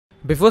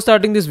Before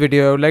starting this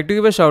video, I would like to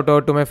give a shout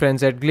out to my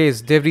friends at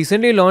Glaze. They've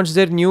recently launched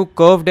their new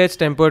curved edge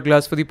tempered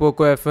glass for the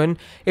Poco F1.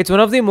 It's one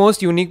of the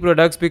most unique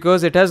products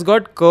because it has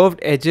got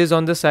curved edges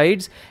on the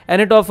sides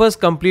and it offers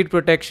complete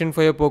protection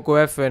for your Poco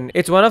F1.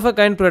 It's one of a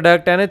kind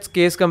product and it's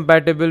case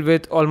compatible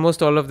with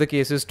almost all of the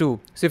cases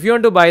too. So if you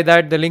want to buy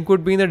that, the link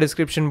would be in the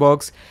description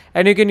box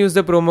and you can use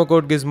the promo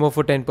code GIZMO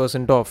for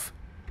 10% off.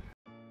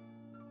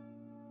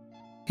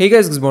 Hey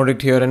guys,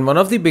 gizmoddict here, and one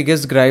of the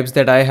biggest gripes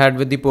that I had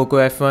with the Poco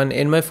F1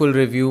 in my full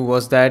review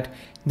was that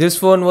this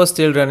phone was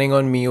still running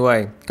on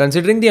MIUI.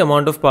 Considering the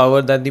amount of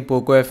power that the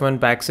Poco F1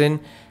 packs in,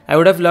 I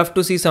would have loved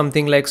to see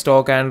something like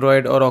stock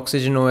Android or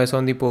Oxygen OS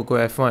on the Poco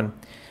F1.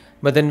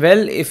 But then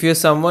well, if you're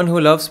someone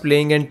who loves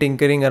playing and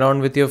tinkering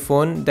around with your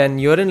phone, then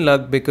you're in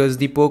luck because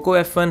the Poco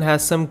F1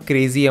 has some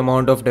crazy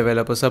amount of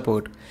developer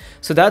support.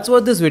 So that's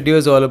what this video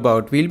is all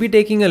about. We'll be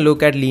taking a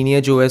look at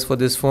Lineage OS for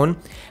this phone,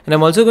 and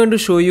I'm also going to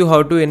show you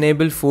how to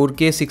enable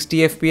 4K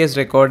 60fps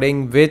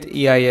recording with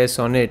EIS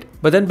on it.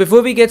 But then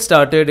before we get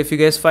started, if you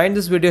guys find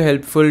this video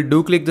helpful,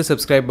 do click the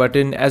subscribe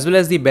button as well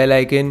as the bell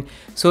icon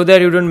so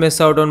that you don't miss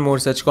out on more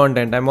such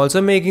content. I'm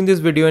also making this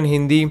video in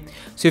Hindi,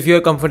 so if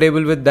you're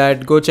comfortable with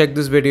that, go check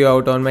this video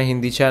out on my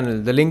Hindi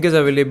channel. The link is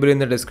available in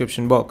the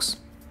description box.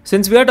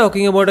 Since we are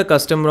talking about a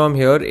custom ROM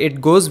here,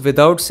 it goes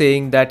without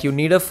saying that you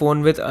need a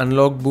phone with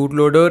unlocked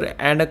bootloader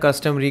and a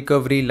custom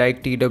recovery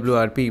like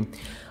TWRP.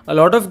 A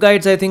lot of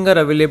guides I think are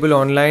available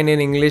online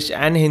in English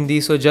and Hindi,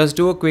 so just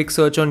do a quick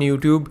search on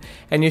YouTube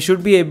and you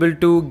should be able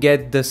to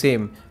get the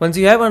same. Once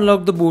you have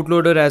unlocked the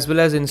bootloader as well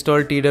as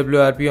installed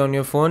TWRP on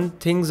your phone,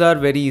 things are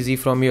very easy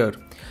from here.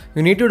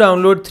 You need to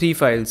download 3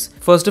 files.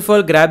 First of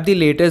all, grab the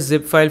latest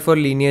zip file for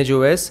Lineage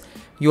OS.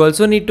 You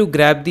also need to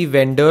grab the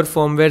vendor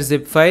firmware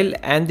zip file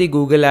and the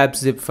Google Apps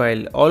zip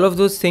file. All of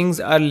those things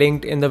are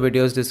linked in the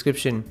video's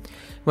description.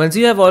 Once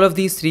you have all of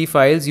these 3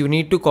 files, you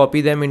need to copy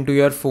them into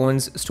your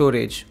phone's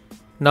storage.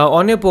 Now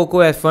on your Poco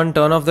F1,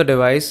 turn off the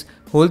device,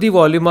 hold the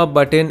volume up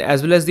button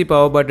as well as the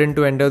power button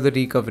to enter the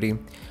recovery.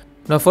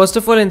 Now first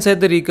of all, inside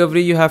the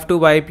recovery you have to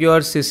wipe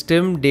your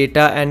system,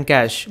 data and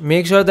cache.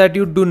 Make sure that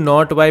you do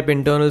not wipe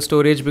internal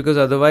storage because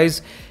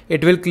otherwise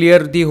it will clear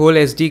the whole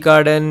SD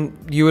card and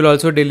you will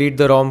also delete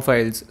the ROM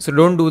files. So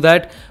don't do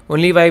that,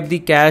 only wipe the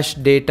cache,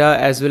 data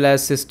as well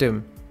as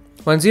system.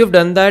 Once you have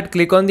done that,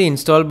 click on the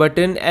install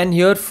button and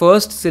here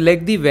first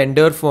select the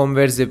vendor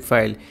firmware zip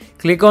file.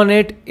 Click on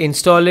it,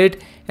 install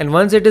it, and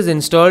once it is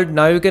installed,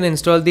 now you can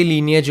install the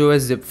Lineage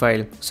OS zip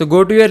file. So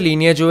go to your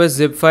Lineage OS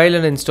zip file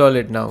and install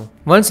it now.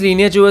 Once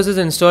Lineage OS is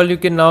installed, you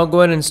can now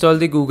go and install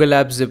the Google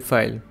Apps zip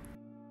file.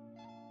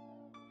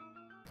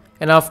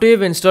 And after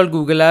you've installed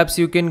Google Apps,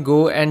 you can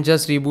go and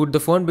just reboot the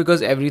phone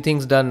because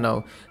everything's done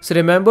now. So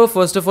remember,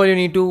 first of all, you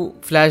need to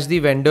flash the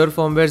vendor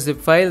firmware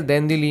zip file,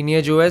 then the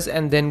Lineage OS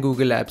and then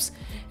Google Apps.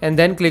 And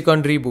then click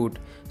on reboot.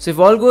 So if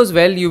all goes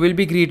well, you will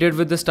be greeted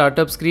with the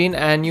startup screen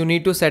and you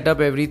need to set up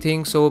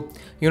everything. So,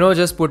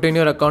 just put in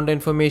your account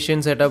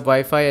information, set up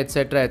Wi-Fi,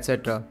 etc,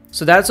 etc.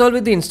 So that's all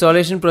with the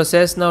installation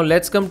process. Now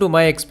let's come to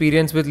my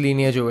experience with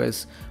Lineage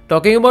OS.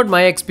 Talking about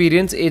my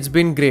experience, it's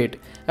been great.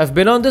 I've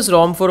been on this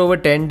ROM for over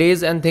 10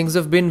 days and things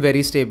have been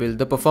very stable.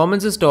 The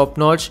performance is top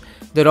notch.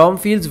 The ROM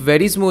feels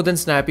very smooth and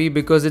snappy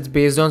because it's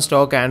based on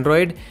stock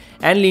Android,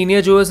 and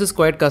Lineage OS is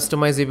quite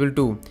customizable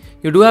too.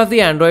 You do have the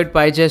Android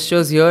Pie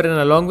gestures here, and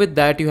along with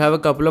that you have a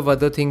couple of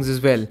other things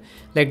as well,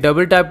 like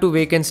double tap to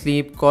wake and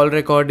sleep, call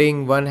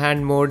recording, one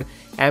hand mode,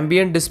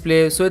 ambient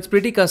display, so it's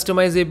pretty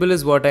customizable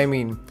is what I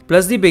mean.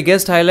 Plus the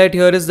biggest highlight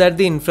here is that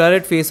the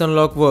infrared face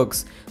unlock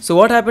works. So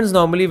what happens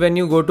normally when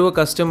you go to a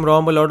custom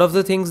ROM, a lot of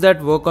the things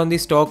that work on the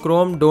stock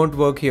ROM don't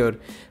work here.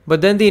 But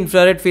then the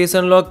infrared face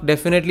unlock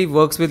definitely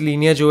works with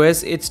Lineage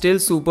OS. It's still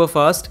super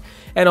fast,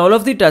 and all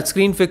of the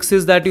touchscreen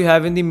fixes that you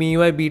have in the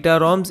MIUI beta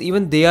ROMs,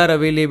 even they are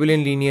available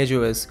in Lineage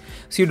OS.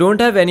 So you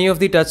don't have any of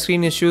the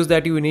touchscreen issues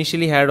that you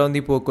initially had on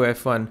the Poco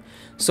F1.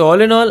 So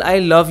all in all, I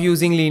love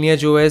using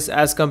Lineage OS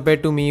as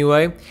compared to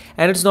MIUI,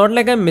 and it's not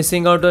like I'm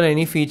missing out on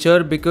any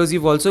feature because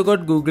you've also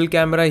got Google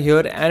Camera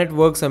here and it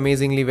works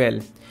amazingly well.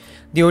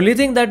 The only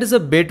thing that is a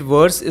bit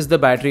worse is the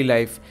battery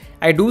life.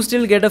 I do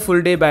still get a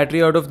full day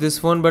battery out of this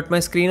phone, but my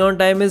screen on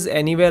time is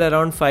anywhere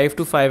around 5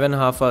 to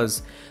 5.5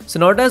 hours. So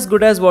not as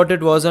good as what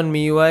it was on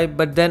MIUI,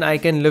 but then I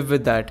can live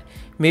with that.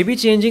 Maybe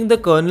changing the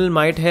kernel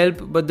might help,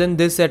 but then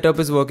this setup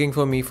is working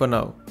for me for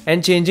now.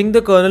 And changing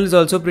the kernel is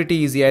also pretty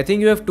easy. I think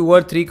you have 2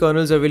 or 3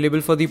 kernels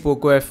available for the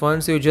Poco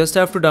F1, so you just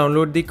have to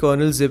download the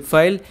kernel zip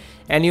file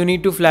and you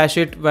need to flash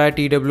it via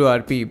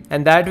TWRP.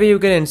 And that way you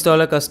can install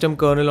a custom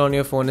kernel on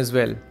your phone as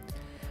well.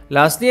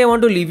 Lastly, I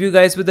want to leave you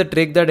guys with a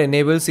trick that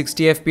enables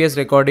 60fps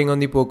recording on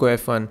the Poco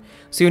F1.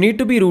 So you need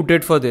to be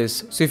rooted for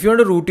this. So if you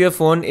want to root your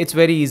phone, it's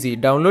very easy.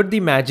 Download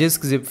the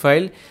Magisk zip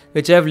file,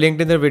 which I have linked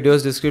in the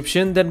video's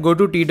description, then go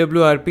to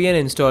TWRP and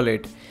install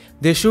it.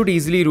 This should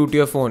easily root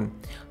your phone.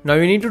 Now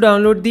you need to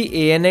download the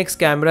ANX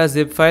camera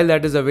zip file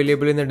that is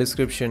available in the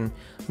description.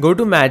 Go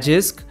to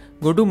Magisk,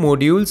 go to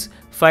Modules,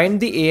 find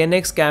the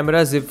ANX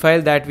camera zip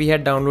file that we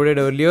had downloaded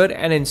earlier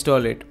and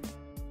install it.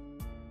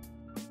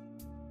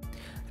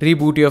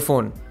 Reboot your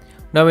phone.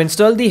 Now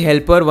install the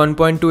helper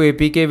 1.2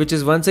 APK, which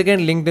is once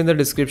again linked in the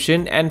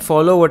description, and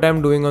follow what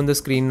I'm doing on the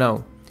screen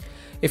now.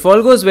 If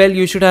all goes well,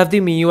 you should have the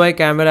MIUI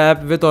camera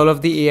app with all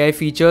of the AI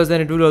features,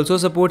 and it will also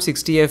support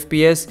 60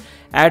 FPS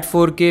at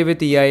 4K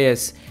with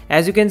EIS.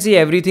 As you can see,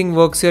 everything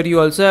works here. You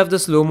also have the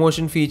slow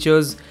motion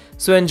features,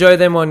 so enjoy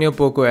them on your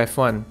Poco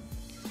F1.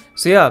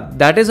 So yeah,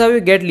 that is how you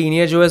get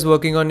Lineage OS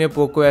working on your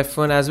Poco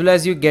F1, as well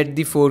as you get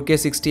the 4K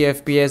 60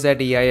 FPS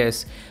at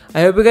EIS.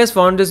 I hope you guys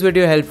found this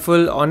video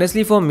helpful.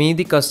 Honestly, for me,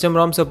 the custom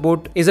ROM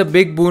support is a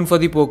big boon for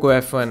the Poco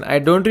F1. I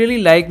don't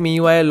really like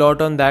MIUI a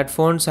lot on that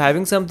phone, so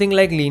having something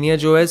like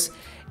Lineage OS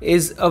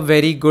is a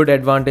very good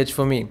advantage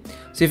for me.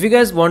 So if you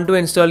guys want to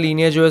install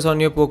Lineage OS on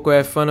your Poco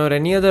F1 or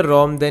any other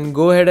ROM, then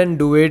go ahead and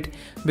do it,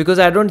 because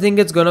I don't think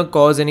it's gonna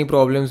cause any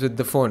problems with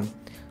the phone.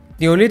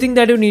 The only thing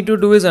that you need to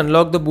do is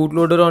unlock the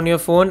bootloader on your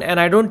phone, and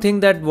I don't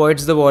think that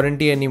voids the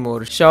warranty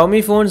anymore.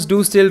 Xiaomi phones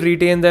do still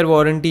retain their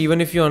warranty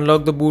even if you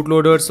unlock the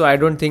bootloader, so I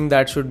don't think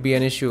that should be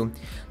an issue.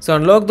 So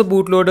unlock the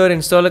bootloader,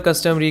 install a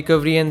custom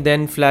recovery, and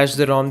then flash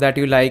the ROM that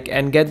you like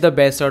and get the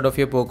best out of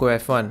your Poco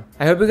F1.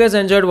 I hope you guys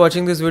enjoyed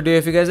watching this video.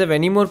 If you guys have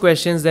any more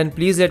questions, then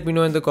please let me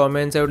know in the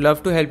comments. I would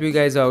love to help you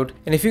guys out.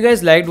 And if you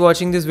guys liked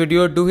watching this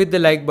video, do hit the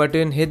like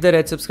button, hit the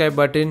red subscribe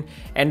button,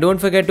 and don't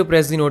forget to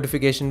press the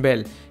notification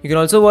bell. You can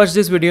also watch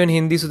this video in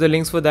Hindi, so the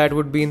links for that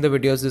would be in the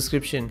video's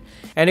description.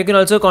 And you can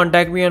also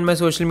contact me on my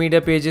social media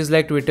pages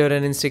like Twitter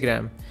and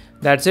Instagram.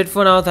 That's it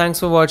for now.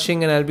 Thanks for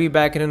watching, and I'll be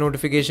back in the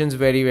notifications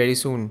very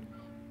soon.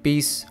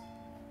 Peace